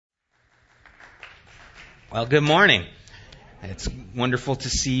Well, good morning. It's wonderful to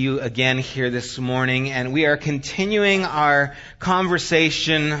see you again here this morning, and we are continuing our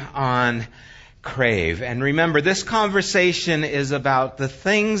conversation on crave. And remember, this conversation is about the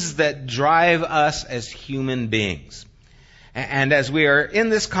things that drive us as human beings. And as we are in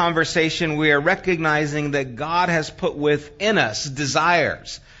this conversation, we are recognizing that God has put within us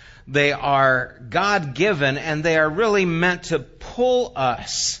desires. They are God-given, and they are really meant to pull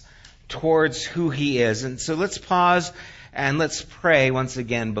us towards who He is. And so let's pause and let's pray once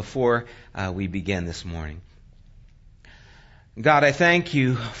again before we begin this morning. God, I thank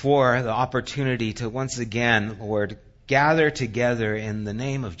You for the opportunity to once again, Lord, gather together in the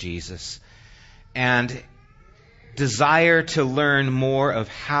name of Jesus and desire to learn more of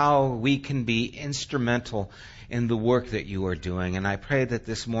how we can be instrumental in the work that You are doing. And I pray that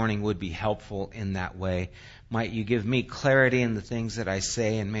this morning would be helpful in that way. Might You give me clarity in the things that I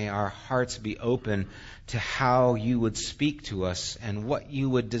say, and may our hearts be open to how You would speak to us and what You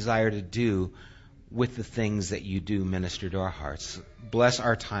would desire to do with the things that You do minister to our hearts. Bless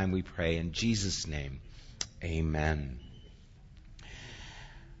our time, we pray, in Jesus' name. Amen.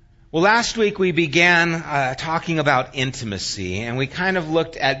 Well, last week we began talking about intimacy, and we kind of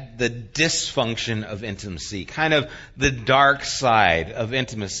looked at the dysfunction of intimacy, kind of the dark side of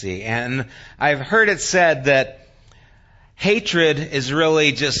intimacy. And I've heard it said that hatred is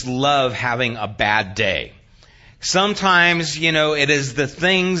really just love having a bad day. Sometimes, it is the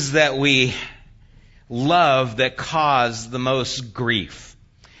things that we love that cause the most grief.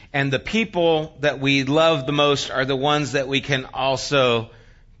 And the people that we love the most are the ones that we can also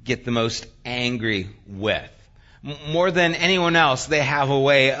get the most angry with. More than anyone else, they have a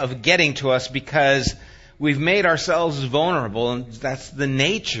way of getting to us because we've made ourselves vulnerable, and that's the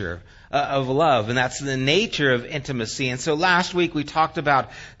nature of love, and that's the nature of intimacy. And so last week we talked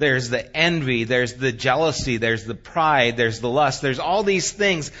about there's the envy, there's the jealousy, there's the pride, there's the lust, there's all these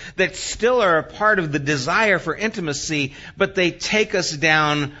things that still are a part of the desire for intimacy, but they take us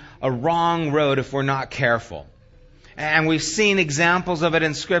down a wrong road if we're not careful. And we've seen examples of it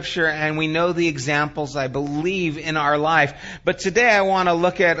in Scripture, and we know the examples, I believe, in our life. But today I want to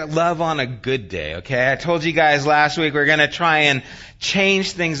look at love on a good day, okay? I told you guys last week we're going to try and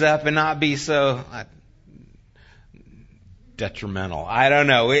change things up and not be so detrimental. I don't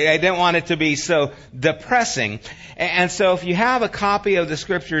know. I didn't want it to be so depressing. And so if you have a copy of the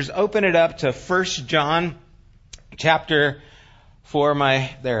Scriptures, open it up to 1 John chapter 4.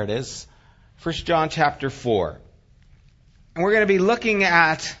 There it is. 1 John chapter 4. And we're going to be looking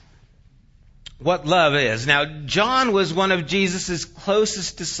at what love is. Now, John was one of Jesus'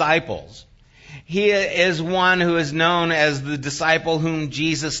 closest disciples. He is one who is known as the disciple whom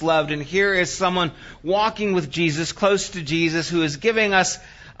Jesus loved. And here is someone walking with Jesus, close to Jesus, who is giving us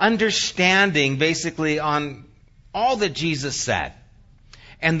understanding, basically, on all that Jesus said.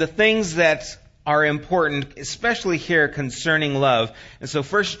 And the things that are important, especially here concerning love. And so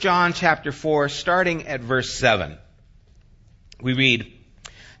 1 John chapter 4, starting at verse 7. We read,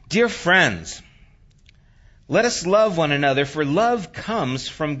 "Dear friends, let us love one another, for love comes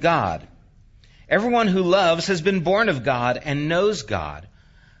from God. Everyone who loves has been born of God and knows God.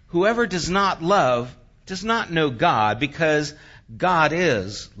 Whoever does not love does not know God, because God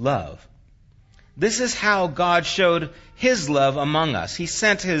is love. This is how God showed His love among us. He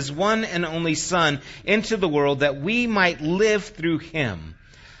sent His one and only Son into the world that we might live through Him.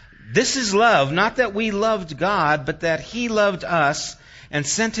 This is love, not that we loved God, but that He loved us and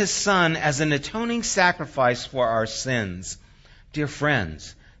sent His Son as an atoning sacrifice for our sins. Dear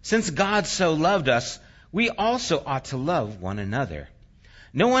friends, since God so loved us, we also ought to love one another.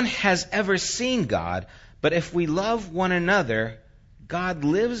 No one has ever seen God, but if we love one another, God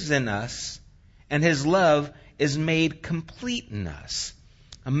lives in us, and His love is made complete in us."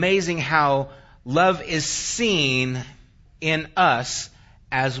 Amazing how love is seen in us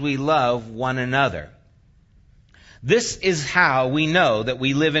as we love one another. This is how we know that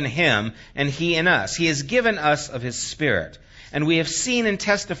we live in Him and He in us. He has given us of His Spirit. And we have seen and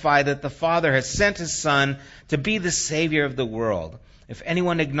testified that the Father has sent His Son to be the Savior of the world. If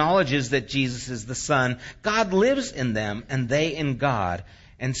anyone acknowledges that Jesus is the Son, God lives in them and they in God.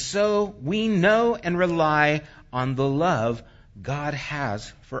 And so we know and rely on the love God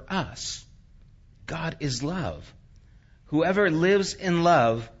has for us. God is love. Whoever lives in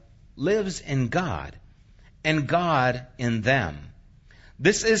love lives in God, and God in them.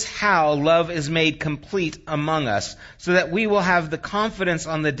 This is how love is made complete among us, so that we will have the confidence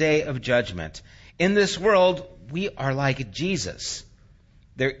on the day of judgment. In this world, we are like Jesus.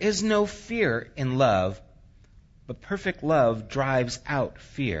 There is no fear in love, but perfect love drives out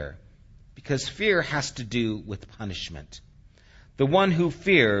fear. because fear has to do with punishment. The one who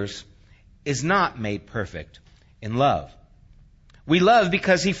fears is not made perfect in love. We love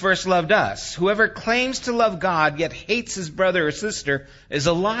because he first loved us. Whoever claims to love God yet hates his brother or sister is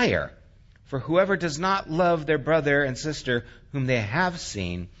a liar. For whoever does not love their brother and sister whom they have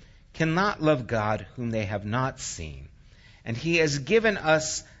seen cannot love God whom they have not seen. And he has given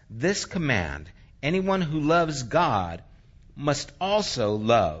us this command: anyone who loves God must also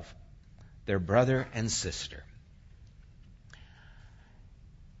love their brother and sister.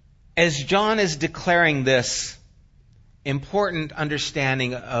 As John is declaring this important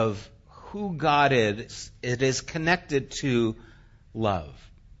understanding of who God is, it is connected to love.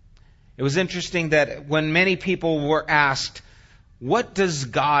 It was interesting that when many people were asked, "What does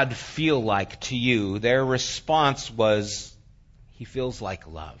God feel like to you?" their response was, "He feels like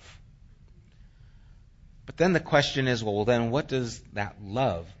love." But then the question is, well, then what does that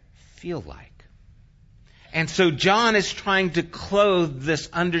love feel like? And so John is trying to clothe this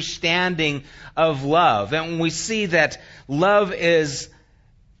understanding of love. And we see that love is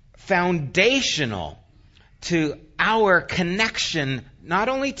foundational to our connection, not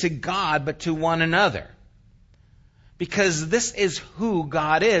only to God, but to one another. Because this is who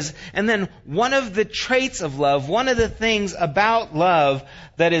God is. And then one of the traits of love, one of the things about love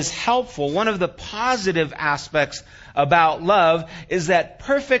that is helpful, one of the positive aspects about love is that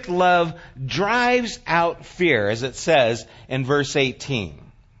perfect love drives out fear, as it says in verse 18.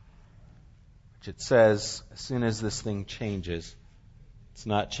 Which it says, as soon as this thing changes, it's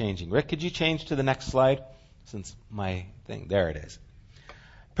not changing. Rick, could you change to the next slide? Since my thing, there it is.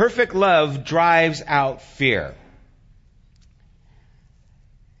 Perfect love drives out fear.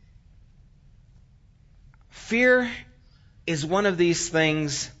 Fear is one of these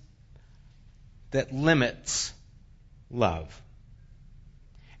things that limits love.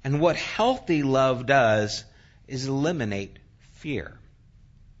 And what healthy love does is eliminate fear.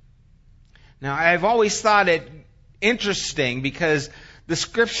 Now, I've always thought it interesting because the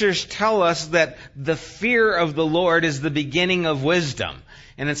Scriptures tell us that the fear of the Lord is the beginning of wisdom.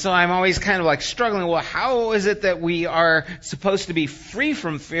 And so I'm always kind of like struggling, well, how is it that we are supposed to be free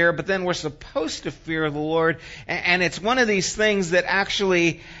from fear, but then we're supposed to fear the Lord? And it's one of these things that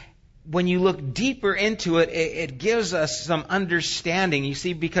actually, when you look deeper into it, it gives us some understanding. You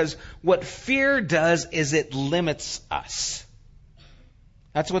see, because what fear does is it limits us.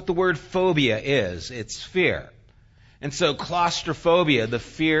 That's what the word phobia is. It's fear. And so claustrophobia, the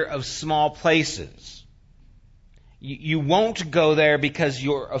fear of small places. You won't go there because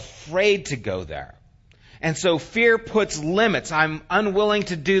you're afraid to go there. And so fear puts limits. I'm unwilling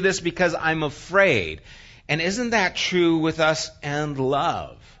to do this because I'm afraid. And isn't that true with us and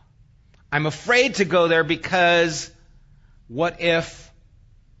love? I'm afraid to go there because what if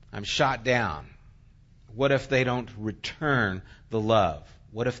I'm shot down? What if they don't return the love?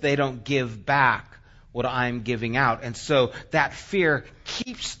 What if they don't give back what I'm giving out? And so that fear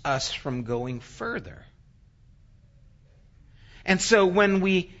keeps us from going further. And so when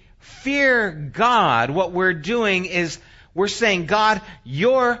we fear God, what we're doing is we're saying, God,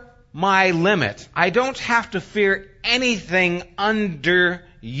 you're my limit. I don't have to fear anything under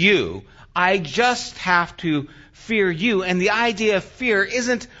you. I just have to fear you. And the idea of fear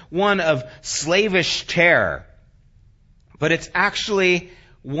isn't one of slavish terror, but it's actually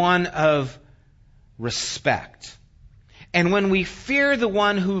one of respect. And when we fear the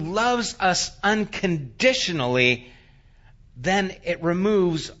one who loves us unconditionally, then it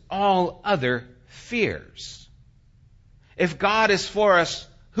removes all other fears. If God is for us,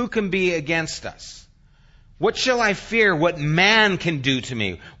 who can be against us? What shall I fear what man can do to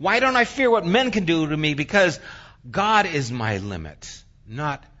me? Why don't I fear what men can do to me? Because God is my limit,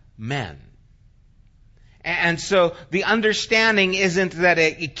 not men. And so the understanding isn't that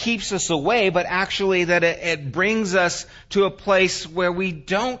it keeps us away, but actually that it brings us to a place where we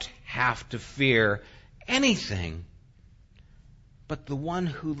don't have to fear anything but the one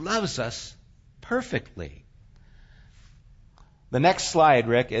who loves us perfectly. The next slide,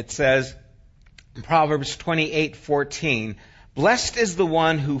 Rick, it says in Proverbs 28:14, "Blessed is the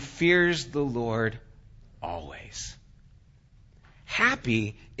one who fears the Lord always."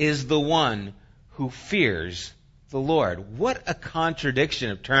 Happy is the one who fears the Lord. What a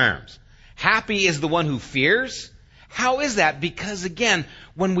contradiction of terms. Happy is the one who fears? How is that? Because again,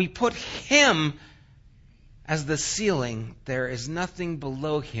 when we put Him as the ceiling, there is nothing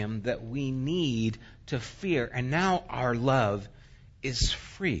below Him that we need to fear. And now our love is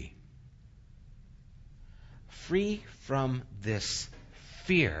free. Free from this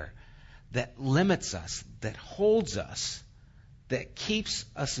fear that limits us, that holds us, that keeps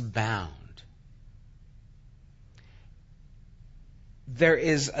us bound. there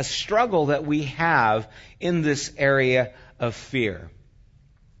is a struggle that we have in this area of fear.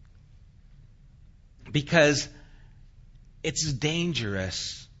 Because it's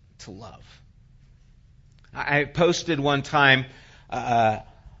dangerous to love. I posted one time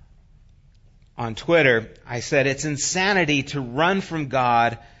on Twitter, I said, it's insanity to run from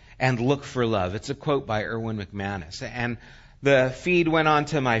God and look for love. It's a quote by Erwin McManus. And the feed went on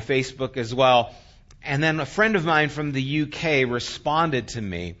to my Facebook as well. And then a friend of mine from the UK responded to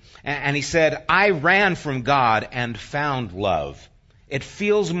me, and he said, I ran from God and found love. It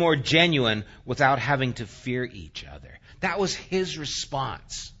feels more genuine without having to fear each other. That was his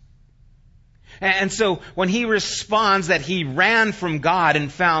response. And so when he responds that he ran from God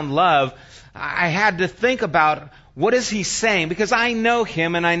and found love, I had to think about what is he saying? Because I know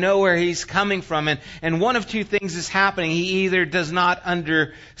him and I know where he's coming from. And one of two things is happening. He either does not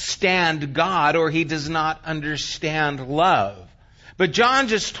understand God or he does not understand love. But John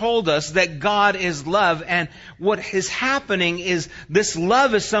just told us that God is love, and what is happening is this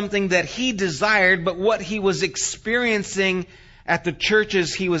love is something that he desired, but what he was experiencing at the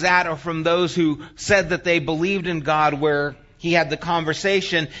churches he was at, or from those who said that they believed in God where he had the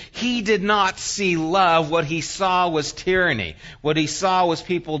conversation, he did not see love. What he saw was tyranny. What he saw was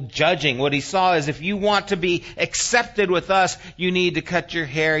people judging. What he saw is, if you want to be accepted with us, you need to cut your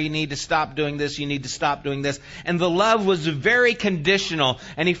hair, you need to stop doing this, you need to stop doing this. And the love was very conditional.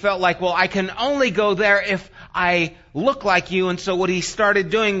 And he felt like, well, I can only go there if I look like you. And so what he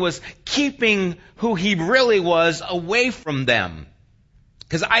started doing was keeping who he really was away from them.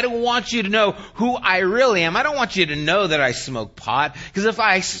 Because I don't want you to know who I really am. I don't want you to know that I smoke pot. Because if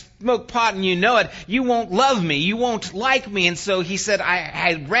I smoke pot and you know it, you won't love me. You won't like me. And so he said,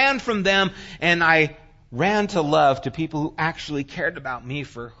 I ran from them and I ran to love, to people who actually cared about me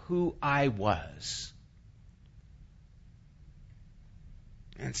for who I was.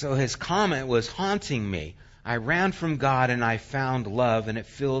 And so his comment was haunting me. I ran from God and I found love, and it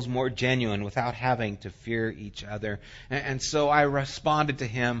feels more genuine without having to fear each other. And so I responded to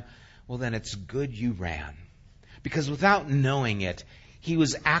him, well, then it's good you ran. Because without knowing it, he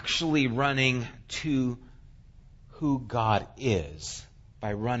was actually running to who God is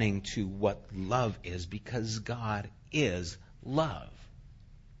by running to what love is, because God is love.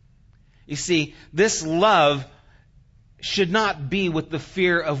 You see, this love should not be with the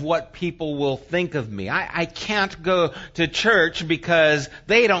fear of what people will think of me. I can't go to church because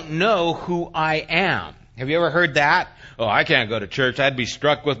they don't know who I am. Have you ever heard that? Oh, I can't go to church. I'd be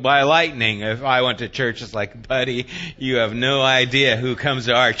struck with by lightning if I went to church. It's like, buddy, you have no idea who comes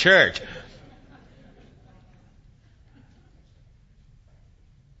to our church.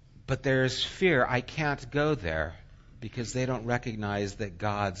 But there's fear. I can't go there, because they don't recognize that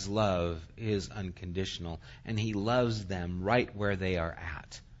God's love is unconditional, and He loves them right where they are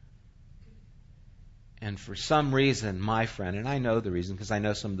at. And for some reason, my friend, and I know the reason because I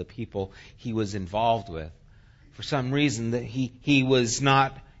know some of the people he was involved with, for some reason that he was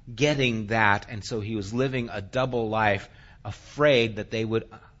not getting that, and so he was living a double life, afraid that they would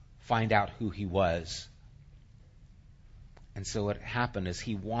find out who he was. And so what happened is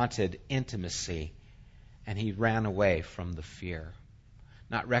he wanted intimacy, and he ran away from the fear,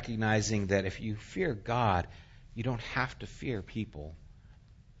 not recognizing that if you fear God, you don't have to fear people.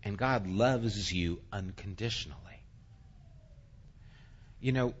 And God loves you unconditionally.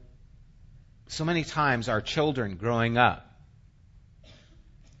 You know, so many times our children growing up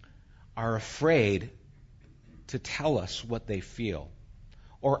are afraid to tell us what they feel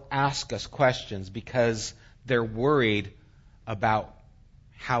or ask us questions because they're worried about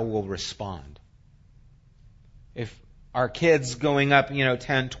how we'll respond. If our kids going up,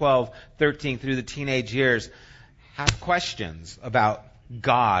 10, 12, 13 through the teenage years have questions about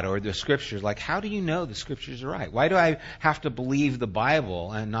God or the Scriptures, like, how do you know the Scriptures are right? Why do I have to believe the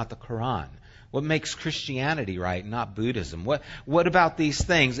Bible and not the Quran? What makes Christianity right, not Buddhism? What about these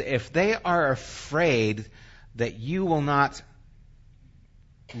things? If they are afraid that you will not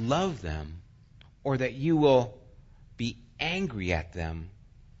love them or that you will be angry at them,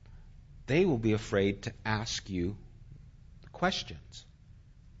 they will be afraid to ask you questions.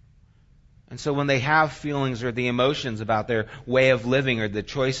 And so when they have feelings or the emotions about their way of living or the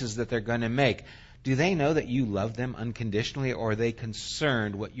choices that they're going to make, do they know that you love them unconditionally, or are they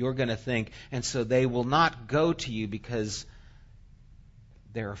concerned what you're going to think, and so they will not go to you because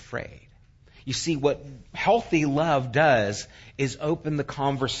they're afraid? You see, what healthy love does is open the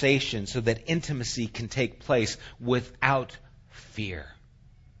conversation so that intimacy can take place without fear.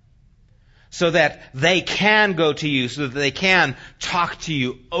 So that they can go to you, so that they can talk to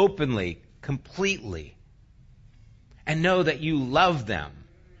you openly, completely. and know that you love them.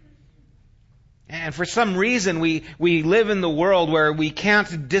 And for some reason, we live in the world where we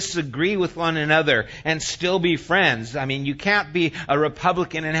can't disagree with one another and still be friends. I mean, you can't be a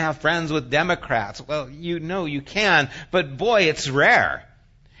Republican and have friends with Democrats. Well, you know you can, but boy, it's rare.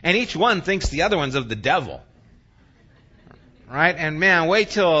 And each one thinks the other one's of the devil. Right? And man, wait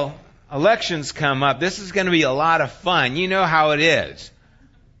till elections come up. This is going to be a lot of fun. You know how it is.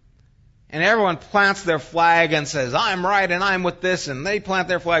 And everyone plants their flag and says, I'm right and I'm with this. And they plant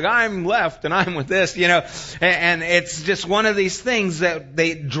their flag, I'm left and I'm with this, you know. And it's just one of these things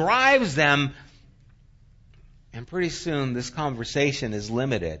that drives them. And pretty soon this conversation is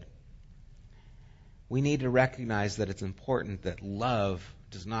limited. We need to recognize that it's important that love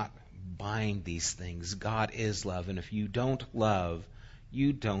does not bind these things. God is love. And if you don't love,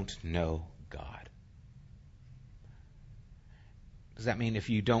 you don't know God. Does that mean if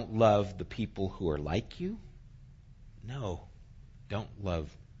you don't love the people who are like you? No, don't love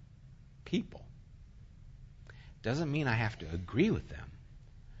people. Doesn't mean I have to agree with them,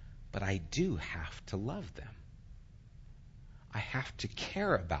 but I do have to love them. I have to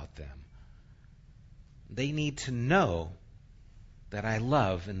care about them. They need to know that I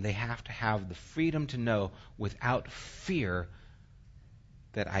love, and they have to have the freedom to know without fear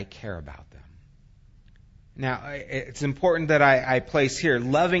that I care about them. Now, it's important that I place here,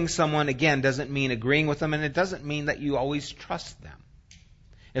 loving someone, again, doesn't mean agreeing with them, and it doesn't mean that you always trust them.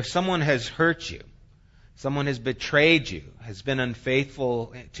 If someone has hurt you, someone has betrayed you, has been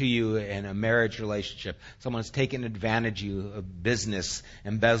unfaithful to you in a marriage relationship, someone has taken advantage of you of business,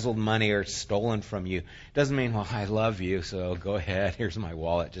 embezzled money, or stolen from you, it doesn't mean, well, I love you, so go ahead, here's my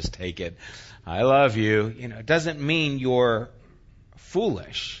wallet, just take it. I love you. You know, it doesn't mean you're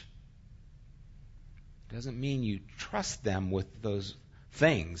foolish. Doesn't mean you trust them with those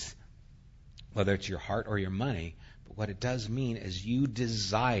things, whether it's your heart or your money. But what it does mean is you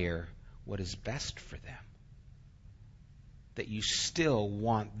desire what is best for them. That you still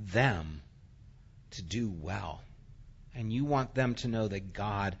want them to do well. And you want them to know that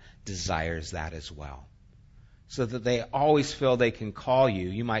God desires that as well. So that they always feel they can call you.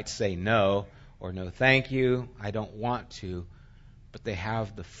 You might say no, or no thank you, I don't want to. But they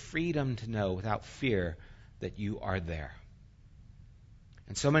have the freedom to know without fear that you are there.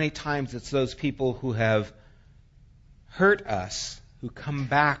 And so many times it's those people who have hurt us who come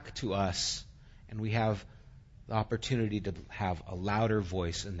back to us, and we have the opportunity to have a louder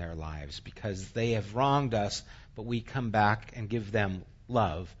voice in their lives because they have wronged us, but we come back and give them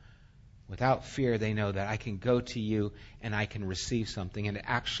love. Without fear, they know that I can go to you and I can receive something, and it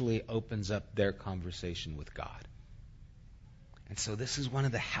actually opens up their conversation with God. And so this is one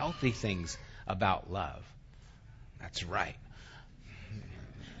of the healthy things about love. That's right.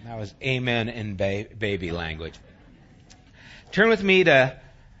 That was amen in baby language. Turn with me to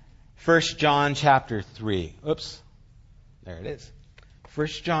 1 John chapter 3. Oops. There it is. 1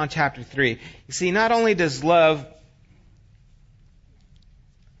 John chapter 3. You see, not only does love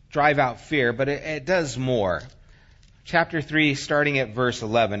drive out fear, but it does more. Chapter 3, starting at verse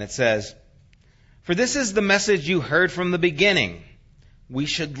 11, it says, "For this is the message you heard from the beginning. We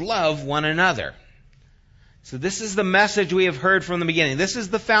should love one another." So this is the message we have heard from the beginning. This is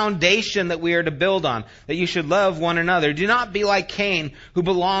the foundation that we are to build on, that you should love one another. Do not be like Cain, who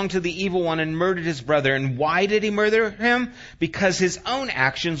belonged to the evil one and murdered his brother. And why did he murder him? Because his own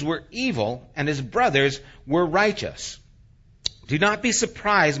actions were evil and his brothers were righteous. Do not be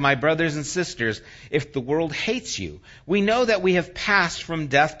surprised, my brothers and sisters, if the world hates you. We know that we have passed from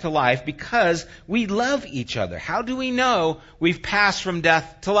death to life because we love each other. How do we know we've passed from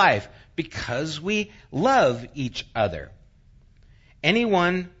death to life? Because we love each other.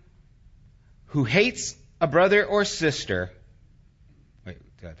 Anyone who hates a brother or sister... Wait,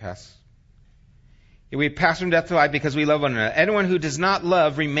 did I pass? We pass from death to life because we love one another. Anyone who does not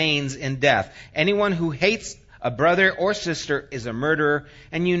love remains in death. Anyone who hates a brother or sister is a murderer,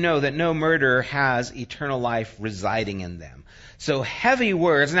 and you know that no murderer has eternal life residing in them. So heavy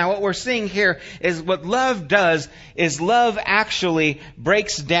words. Now what we're seeing here is what love does is love actually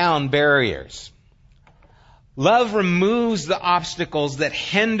breaks down barriers. Love removes the obstacles that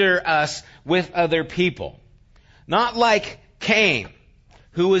hinder us with other people. Not like Cain,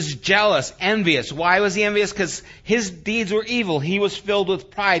 who was jealous, envious. Why was he envious? Because his deeds were evil. He was filled with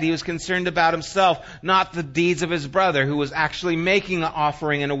pride. He was concerned about himself, not the deeds of his brother, who was actually making an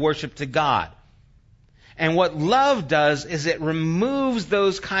offering and a worship to God. And what love does is it removes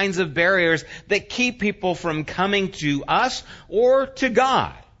those kinds of barriers that keep people from coming to us or to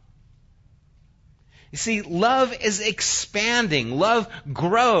God. You see, love is expanding. Love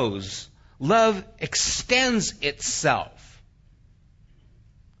grows. Love extends itself.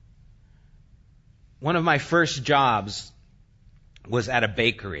 One of my first jobs was at a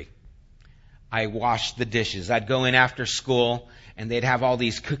bakery. I washed the dishes. I'd go in after school, and they'd have all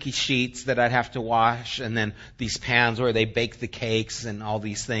these cookie sheets that I'd have to wash, and then these pans where they bake the cakes and all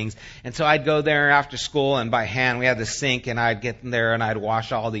these things. And so I'd go there after school, and by hand, we had the sink, and I'd get in there, and I'd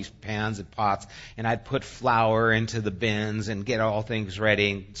wash all these pans and pots, and I'd put flour into the bins and get all things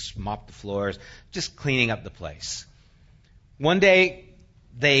ready, and mop the floors, just cleaning up the place. One day,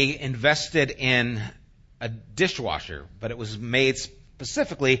 they invested in a dishwasher, but it was made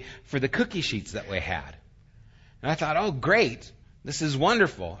specifically for the cookie sheets that we had. And I thought, oh, great. This is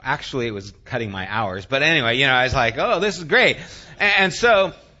wonderful. Actually, it was cutting my hours. But anyway, I was like, oh, this is great. And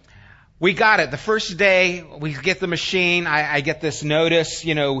so we got it. The first day, we get the machine. I get this notice,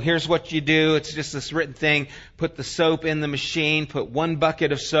 here's what you do. It's just this written thing. Put the soap in the machine. Put 1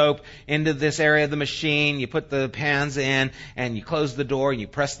 bucket of soap into this area of the machine. You put the pans in, and you close the door, and you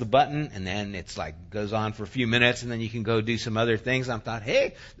press the button, and then it's like goes on for a few minutes, and then you can go do some other things. I thought,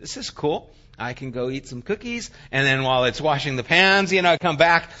 hey, this is cool. I can go eat some cookies, and then while it's washing the pans, I come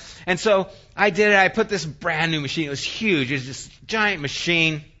back. And so I did it. I put this brand new machine. It was huge. It was this giant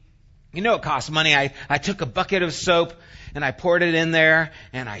machine. It costs money. I took a bucket of soap, and I poured it in there,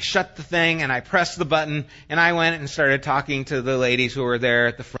 and I shut the thing, and I pressed the button, and I went and started talking to the ladies who were there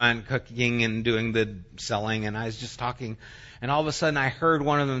at the front cooking and doing the selling, and I was just talking. And all of a sudden, I heard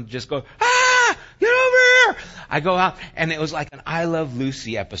one of them just go, "Ah! Get over here!" I go out, and it was like an I Love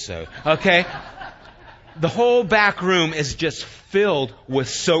Lucy episode, okay? The whole back room is just filled with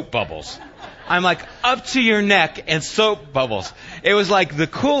soap bubbles. I'm like up to your neck in soap bubbles. It was like the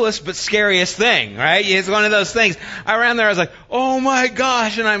coolest but scariest thing, right? It's one of those things. I ran there, I was like, oh my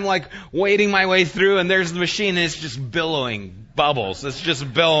gosh, and I'm like wading my way through, and there's the machine, and it's just billowing bubbles. It's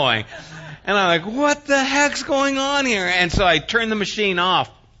just billowing. And I'm like, what the heck's going on here? And so I turned the machine off,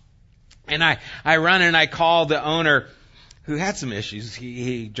 and I run and I call the owner, who had some issues.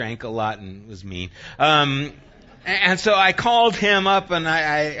 He drank a lot and was mean. And so I called him up,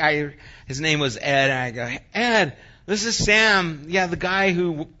 and his name was Ed, and I go, hey, Ed, this is Sam, the guy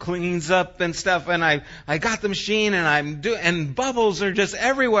who cleans up and stuff, and I got the machine, and and bubbles are just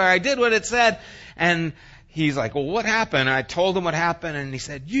everywhere. I did what it said. And he's like, well, what happened? And I told him what happened, and he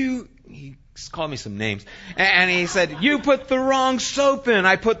said, he called me some names, and he said, you put the wrong soap in.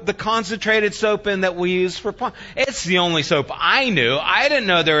 I put the concentrated soap in that we use for pond. It's the only soap I knew. I didn't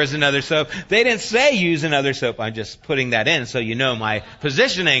know there was another soap. They didn't say use another soap. I'm just putting that in so you know my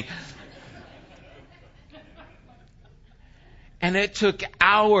positioning. And it took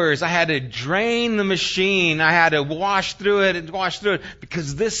hours. I had to drain the machine. I had to wash through it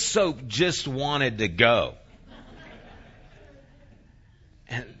because this soap just wanted to go.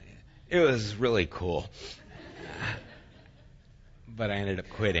 And it was really cool. But I ended up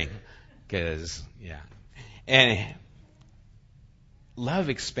quitting because, And love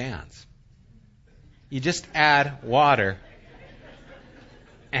expands. You just add water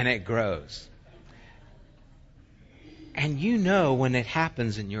and it grows. And when it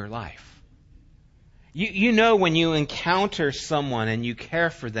happens in your life. You know when you encounter someone and you care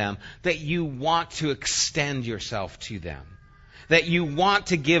for them that you want to extend yourself to them. That you want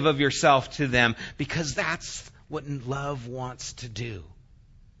to give of yourself to them because that's what love wants to do.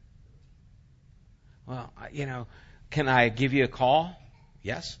 Well, can I give you a call?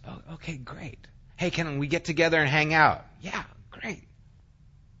 Yes? Oh, okay, great. Hey, can we get together and hang out? Yeah, great.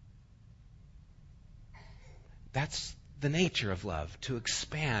 That's the nature of love, to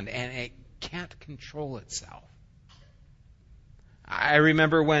expand, and it can't control itself. I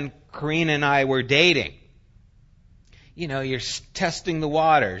remember when Karina and I were dating. You're testing the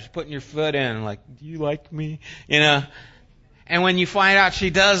waters, putting your foot in, like, do you like me? And when you find out she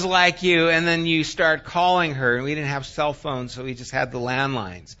does like you, and then you start calling her, and we didn't have cell phones, so we just had the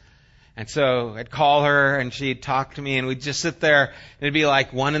landlines. And so I'd call her, and she'd talk to me, and we'd just sit there, and it'd be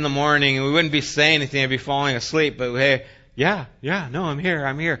like 1 a.m, and we wouldn't be saying anything, I'd be falling asleep, but hey, no, I'm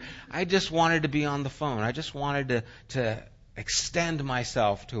here. I just wanted to be on the phone. I just wanted to extend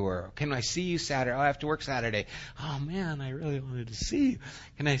myself to her. Can I see you Saturday? Oh, I have to work Saturday. Oh man, I really wanted to see you.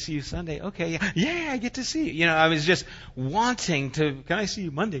 Can I see you Sunday? Okay, yeah, I get to see you. I was just wanting to, can I see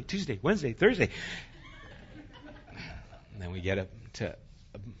you Monday, Tuesday, Wednesday, Thursday? And then we get up to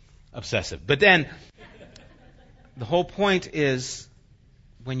obsessive. But then the whole point is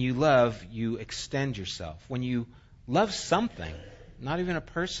when you love, you extend yourself. When you love something, not even a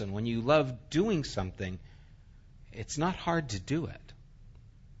person, when you love doing something, it's not hard to do it.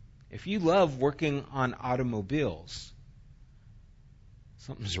 If you love working on automobiles,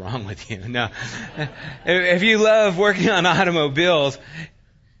 something's wrong with you. No. If you love working on automobiles,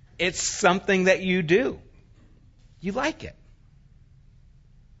 it's something that you do. You like it.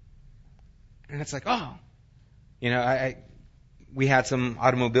 And it's like, oh, we had some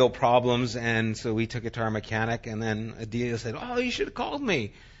automobile problems, and so we took it to our mechanic, and then Adelia said, oh, you should have called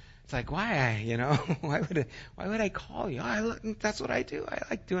me. It's like, why? Why would I call you? That's what I do. I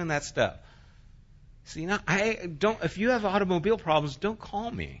like doing that stuff. See, if you have automobile problems, don't call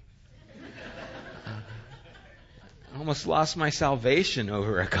me. I almost lost my salvation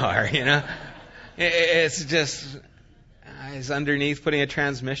over a car, It's just, I was underneath putting a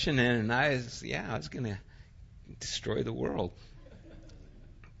transmission in, and I was going to destroy the world.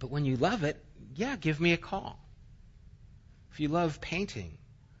 But when you love it, give me a call. If you love painting,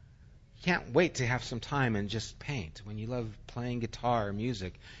 you can't wait to have some time and just paint. When you love playing guitar or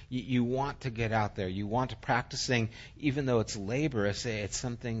music, you want to get out there. You want to practicing, even though it's laborious, it's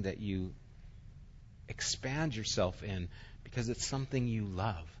something that you expand yourself in because it's something you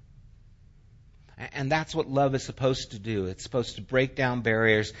love. And that's what love is supposed to do. It's supposed to break down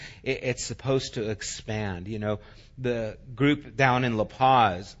barriers. It's supposed to expand. The group down in La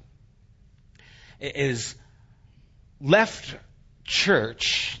Paz is left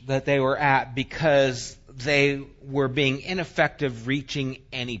church that they were at because they were being ineffective reaching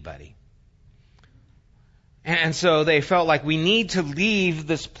anybody. And so they felt like we need to leave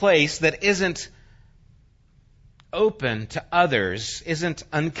this place that isn't open to others, isn't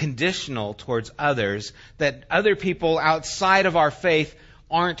unconditional towards others, that other people outside of our faith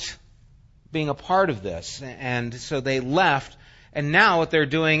aren't being a part of this. And so they left, and now what they're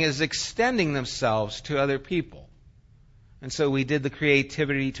doing is extending themselves to other people. And so we did the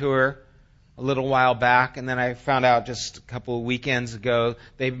creativity tour a little while back, and then I found out just a couple of weekends ago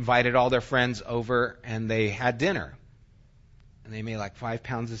they invited all their friends over and they had dinner. And they made like 5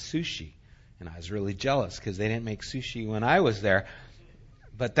 pounds of sushi. And I was really jealous because they didn't make sushi when I was there.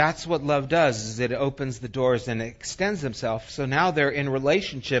 But that's what love does, is it opens the doors and it extends themselves. So now they're in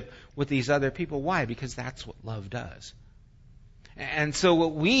relationship with these other people. Why? Because that's what love does. And so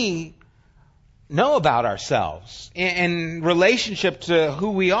what we know about ourselves in relationship to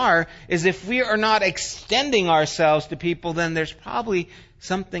who we are is if we are not extending ourselves to people, then there's probably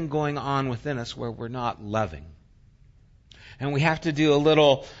something going on within us where we're not loving. And we have to do a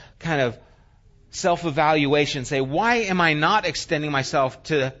little kind of self-evaluation, say, why am I not extending myself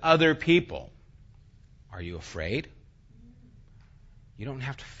to other people? Are you afraid? You don't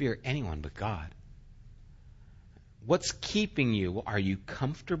have to fear anyone but God. What's keeping you? Are you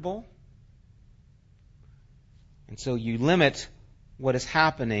comfortable? And so you limit what is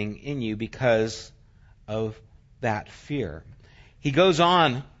happening in you because of that fear. He goes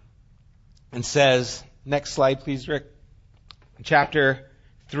on and says, next slide please, Rick, chapter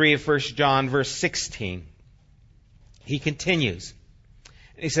 3 of 1 John, verse 16. He continues.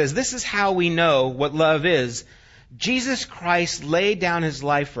 He says, this is how we know what love is. Jesus Christ laid down his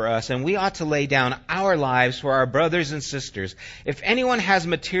life for us, and we ought to lay down our lives for our brothers and sisters. If anyone has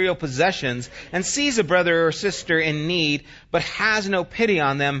material possessions and sees a brother or sister in need, but has no pity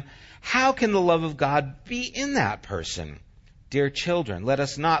on them, how can the love of God be in that person? Dear children, let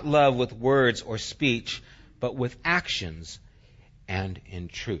us not love with words or speech, but with actions and in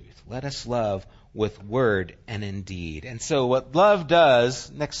truth. Let us love with word and in deed. And so what love does,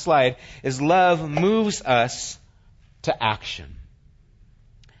 next slide, is love moves us to action.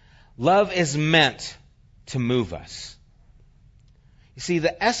 Love is meant to move us. You see,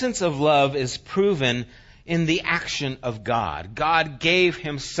 the essence of love is proven in the action of God. God gave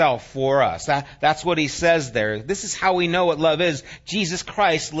himself for us. That's what he says there. This is how we know what love is. Jesus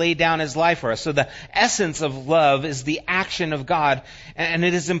Christ laid down his life for us. So the essence of love is the action of God. And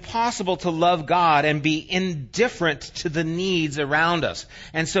it is impossible to love God and be indifferent to the needs around us.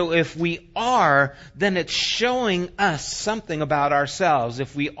 And so if we are, then it's showing us something about ourselves.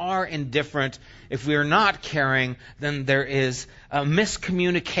 If we are indifferent, if we are not caring, then there is a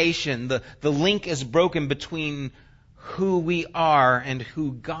miscommunication. The link is broken between who we are and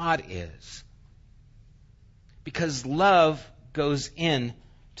who God is. Because love goes in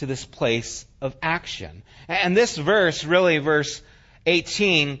to this place of action. And this verse, really verse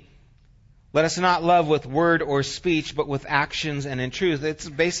 18, let us not love with word or speech, but with actions and in truth. It's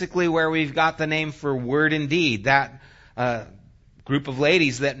basically where we've got the name for Word and Deed, that group of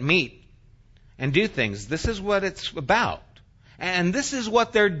ladies that meet and do things. This is what it's about. And this is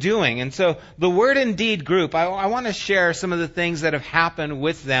what they're doing. And so the Word and Deed group, I want to share some of the things that have happened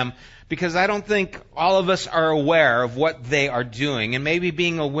with them, because I don't think all of us are aware of what they are doing. And maybe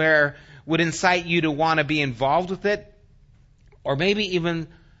being aware would incite you to want to be involved with it, or maybe even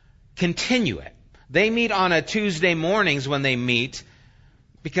continue it. They meet on a Tuesday mornings when they meet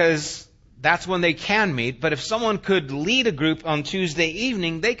because that's when they can meet. But if someone could lead a group on Tuesday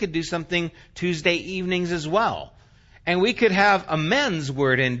evening, they could do something Tuesday evenings as well. And we could have a men's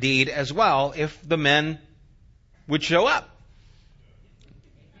word and deed as well if the men would show up.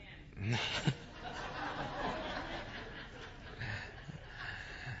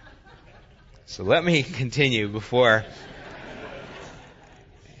 So let me continue before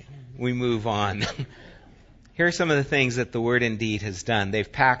we move on. Here are some of the things that the Word and Deed has done.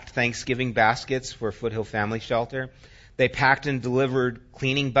 They've packed Thanksgiving baskets for Foothill Family Shelter. They packed and delivered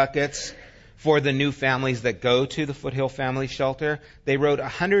cleaning buckets for the new families that go to the Foothill Family Shelter. They wrote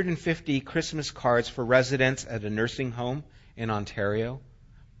 150 Christmas cards for residents at a nursing home in Ontario.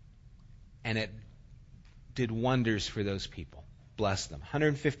 And it did wonders for those people. Bless them.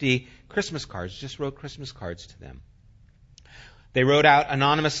 150 Christmas cards, just wrote Christmas cards to them. They wrote out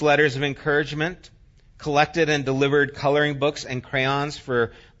anonymous letters of encouragement, collected and delivered coloring books and crayons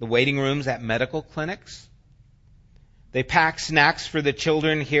for the waiting rooms at medical clinics. They packed snacks for the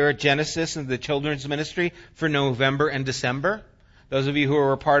children here at Genesis and the children's ministry for November and December. Those of you who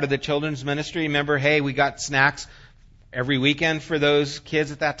were a part of the children's ministry, remember, hey, we got snacks every weekend for those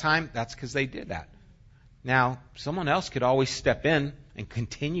kids at that time. That's because they did that. Now, someone else could always step in and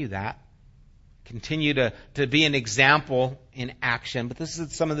continue that. Continue to be an example in action. But this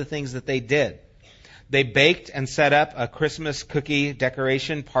is some of the things that they did. They baked and set up a Christmas cookie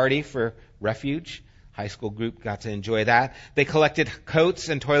decoration party for Refuge. High school group got to enjoy that. They collected coats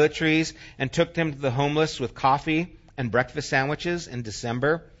and toiletries and took them to the homeless with coffee and breakfast sandwiches in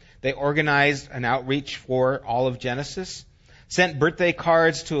December. They organized an outreach for all of Genesis. Sent birthday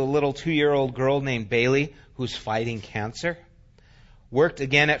cards to a little 2-year-old girl named Bailey who's fighting cancer. Worked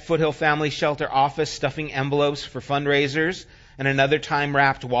again at Foothill Family Shelter office stuffing envelopes for fundraisers, and another time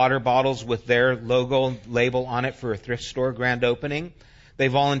wrapped water bottles with their logo label on it for a thrift store grand opening. They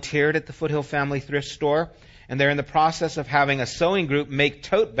volunteered at the Foothill Family Thrift Store, and they're in the process of having a sewing group make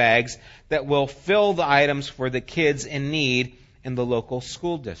tote bags that will fill the items for the kids in need in the local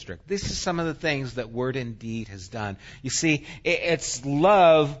school district. This is some of the things that Word and Deed has done. You see, it's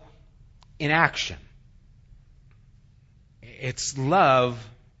love in action. It's love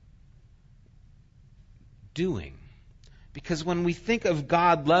doing. Because when we think of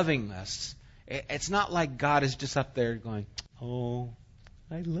God loving us, it's not like God is just up there going, oh,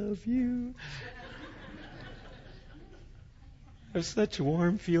 I love you. I have such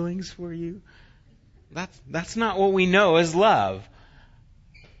warm feelings for you. That's not what we know as love.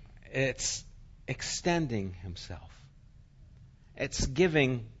 It's extending himself. It's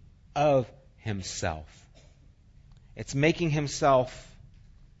giving of himself. It's making himself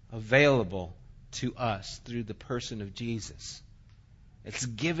available to us through the person of Jesus. It's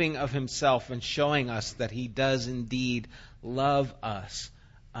giving of himself and showing us that he does indeed love us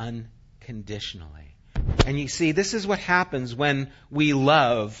unconditionally. And you see, this is what happens when we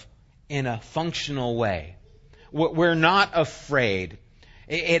love in a functional way. We're not afraid.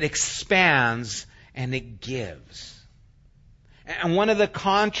 It expands and it gives. And one of the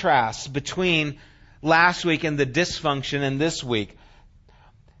contrasts between last week and the dysfunction and this week,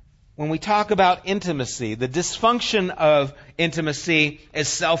 when we talk about intimacy, the dysfunction of intimacy is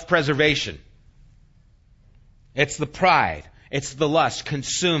self-preservation. It's the pride. It's the lust,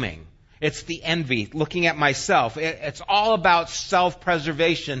 consuming. It's the envy, looking at myself. It's all about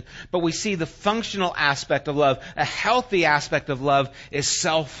self-preservation. But we see the functional aspect of love, a healthy aspect of love, is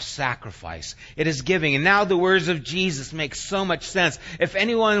self-sacrifice. It is giving. And now the words of Jesus make so much sense. If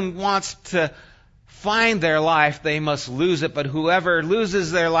anyone wants to find their life, they must lose it. But whoever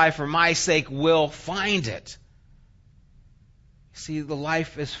loses their life for my sake will find it. See, the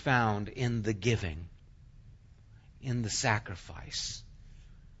life is found in the giving, in the sacrifice.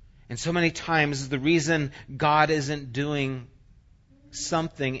 And so many times the reason God isn't doing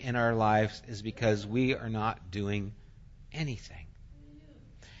something in our lives is because we are not doing anything.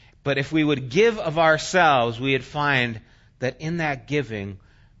 But if we would give of ourselves, we would find that in that giving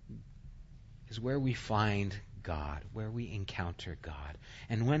is where we find God, where we encounter God.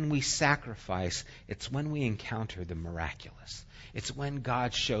 And when we sacrifice, it's when we encounter the miraculous. It's when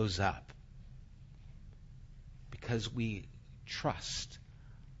God shows up. Because we trust.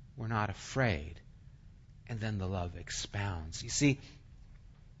 We're not afraid. And then the love expounds. You see,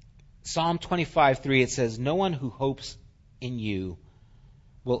 Psalm 25:3, it says, no one who hopes in you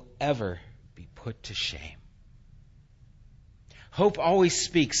will ever be put to shame. Hope always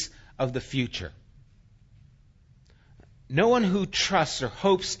speaks of the future. No one who trusts or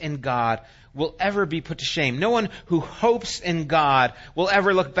hopes in God will ever be put to shame. No one who hopes in God will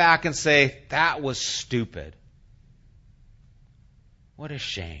ever look back and say, that was stupid. What a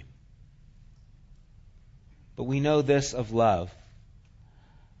shame. But we know this of love.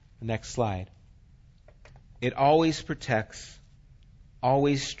 The next slide. It always protects,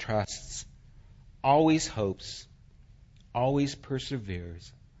 always trusts, always hopes, always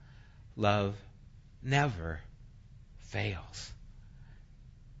perseveres. Love never fails.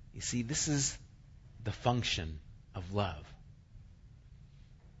 You see, this is the function of love.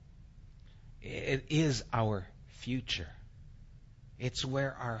 It is our future. It's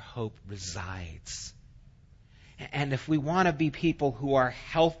where our hope resides. And if we want to be people who are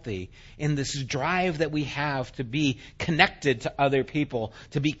healthy in this drive that we have to be connected to other people,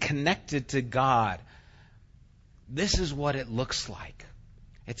 to be connected to God, this is what it looks like.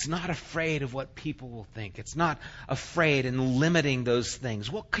 It's not afraid of what people will think. It's not afraid in limiting those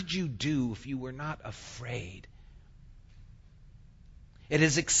things. What could you do if you were not afraid? It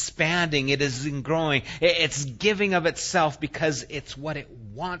is expanding. It is growing. It's giving of itself because it's what it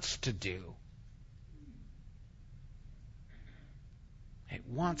wants to do. It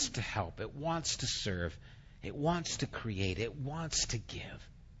wants to help. It wants to serve. It wants to create. It wants to give.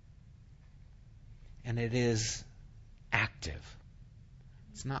 And it is active.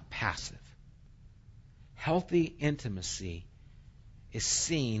 It's not passive. Healthy intimacy is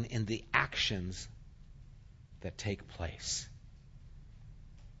seen in the actions that take place.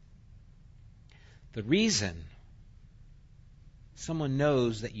 The reason someone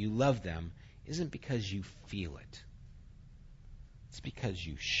knows that you love them isn't because you feel it. It's because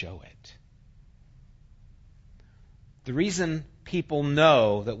you show it. The reason people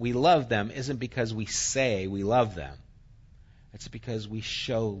know that we love them isn't because we say we love them. It's because we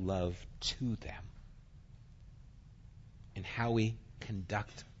show love to them in how we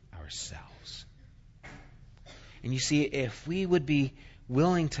conduct ourselves. And you see, if we would be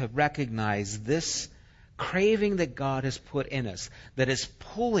willing to recognize this craving that God has put in us, that is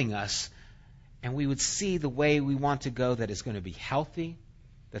pulling us, and we would see the way we want to go that is going to be healthy,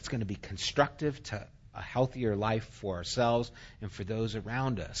 that's going to be constructive to a healthier life for ourselves and for those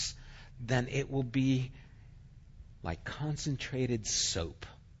around us, then it will be like concentrated soap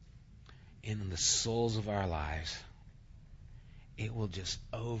in the souls of our lives. It will just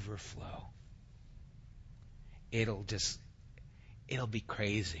overflow. It'll be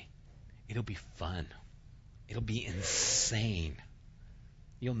crazy. It'll be fun. It'll be insane.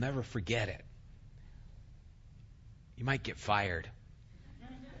 You'll never forget it. You might get fired,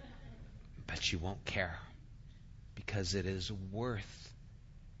 but you won't care because it is worth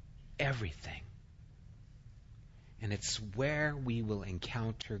everything. And it's where we will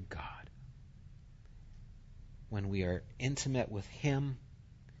encounter God. When we are intimate with Him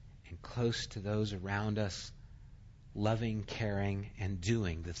and close to those around us, loving, caring, and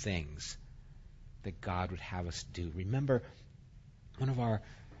doing the things that God would have us do. Remember, one of our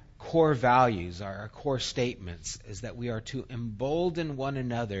core values, our core statements, is that we are to embolden one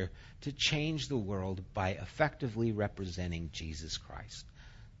another to change the world by effectively representing Jesus Christ.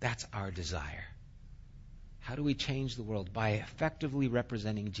 That's our desire. How do we change the world? By effectively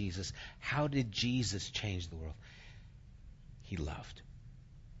representing Jesus. How did Jesus change the world? He loved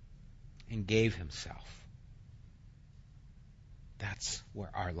and gave Himself. That's where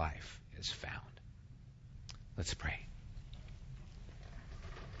our life is found. Let's pray.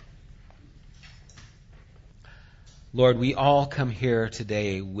 Lord, we all come here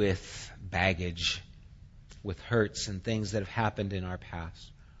today with baggage, with hurts and things that have happened in our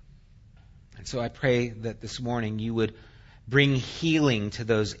past. And so I pray that this morning you would bring healing to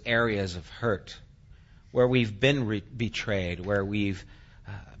those areas of hurt where we've been betrayed, where we've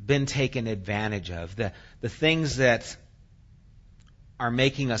been taken advantage of, the things that are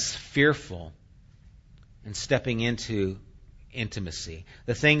making us fearful in stepping into intimacy,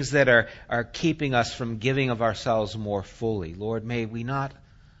 the things that are keeping us from giving of ourselves more fully. Lord, may we not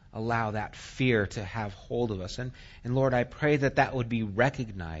allow that fear to have hold of us. And Lord, I pray that would be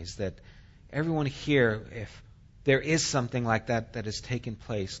recognized, that everyone here, if there is something like that that has taken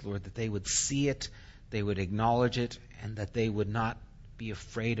place, Lord, that they would see it, they would acknowledge it, and that they would not be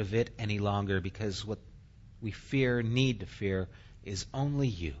afraid of it any longer, because what we need to fear is only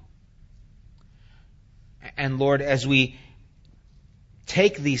you. And Lord, as we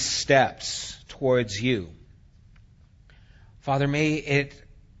take these steps towards you, Father, may it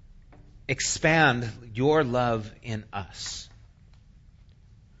expand your love in us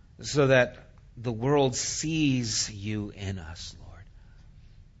so that the world sees you in us, Lord.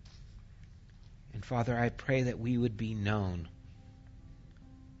 And And Father, I pray that we would be known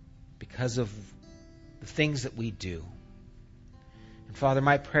because of the things that we do. And Father,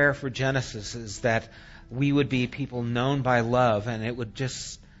 my prayer for Genesis is that we would be people known by love, and it would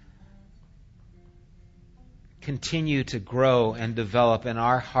just continue to grow and develop in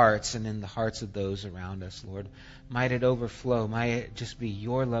our hearts and in the hearts of those around us, Lord. Might it overflow. Might it just be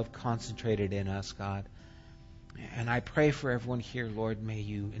your love concentrated in us, God. And I pray for everyone here, Lord, may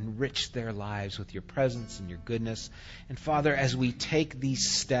you enrich their lives with your presence and your goodness. And Father, as we take these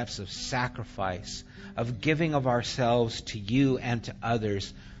steps of sacrifice, of giving of ourselves to you and to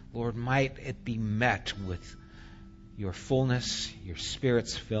others, Lord, might it be met with your fullness, your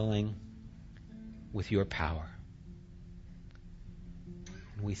Spirit's filling, with your power.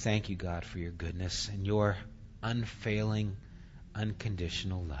 And we thank you, God, for your goodness and your unfailing,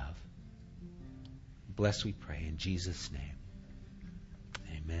 unconditional love. Bless, we pray, in Jesus'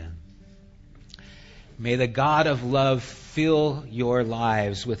 name. Amen. May the God of love fill your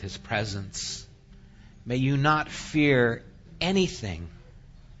lives with his presence. May you not fear anything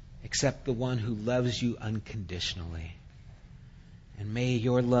except the one who loves you unconditionally. And may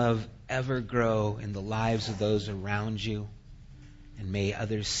your love ever grow in the lives of those around you. And may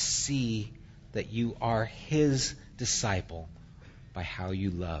others see that you are his disciple by how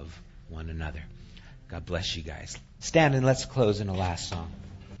you love one another. God bless you guys. Stand and let's close in a last song.